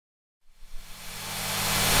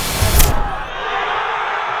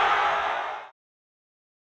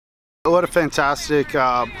what a fantastic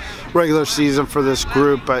regular season for this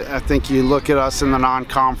group. I think you look at us in the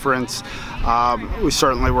non-conference. We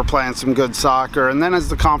certainly were playing some good soccer, and then as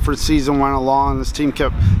the conference season went along, this team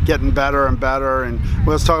kept getting better and better, and we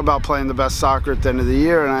always talk about playing the best soccer at the end of the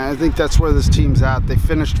year, and I think that's where this team's at. They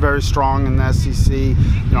finished very strong in the SEC, you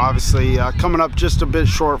know, obviously coming up just a bit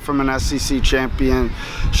short from an SEC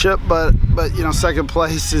championship, but you know, second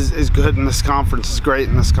place is good in this conference. It's great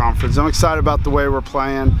in this conference. I'm excited about the way we're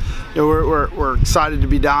playing. You know, we're excited to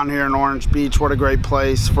be down here in Orange Beach. What a great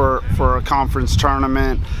place for a conference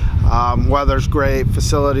tournament. Weather's great,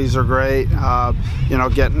 facilities are great. You know,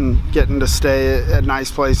 getting to stay at nice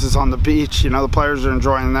places on the beach. You know, the players are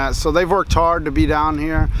enjoying that. So they've worked hard to be down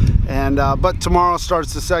here. And but tomorrow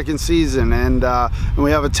starts the second season, and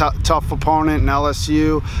we have a tough opponent in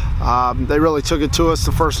LSU. They really took it to us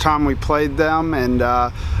the first time we played them, and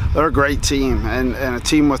they're a great team, and a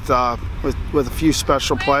team with a few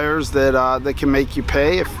special players that can make you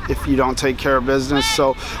pay if you don't take care of business.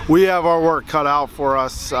 So we have our work cut out for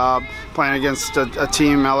us playing against a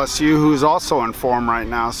team, LSU, who's also in form right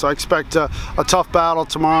now. So I expect a tough battle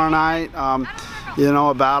tomorrow night. You know,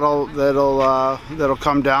 a battle that'll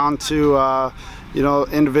come down to you know,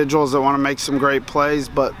 individuals that want to make some great plays,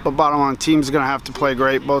 but bottom line, team's going to have to play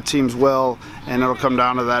great. Both teams will, and it'll come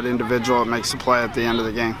down to that individual that makes the play at the end of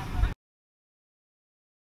the game.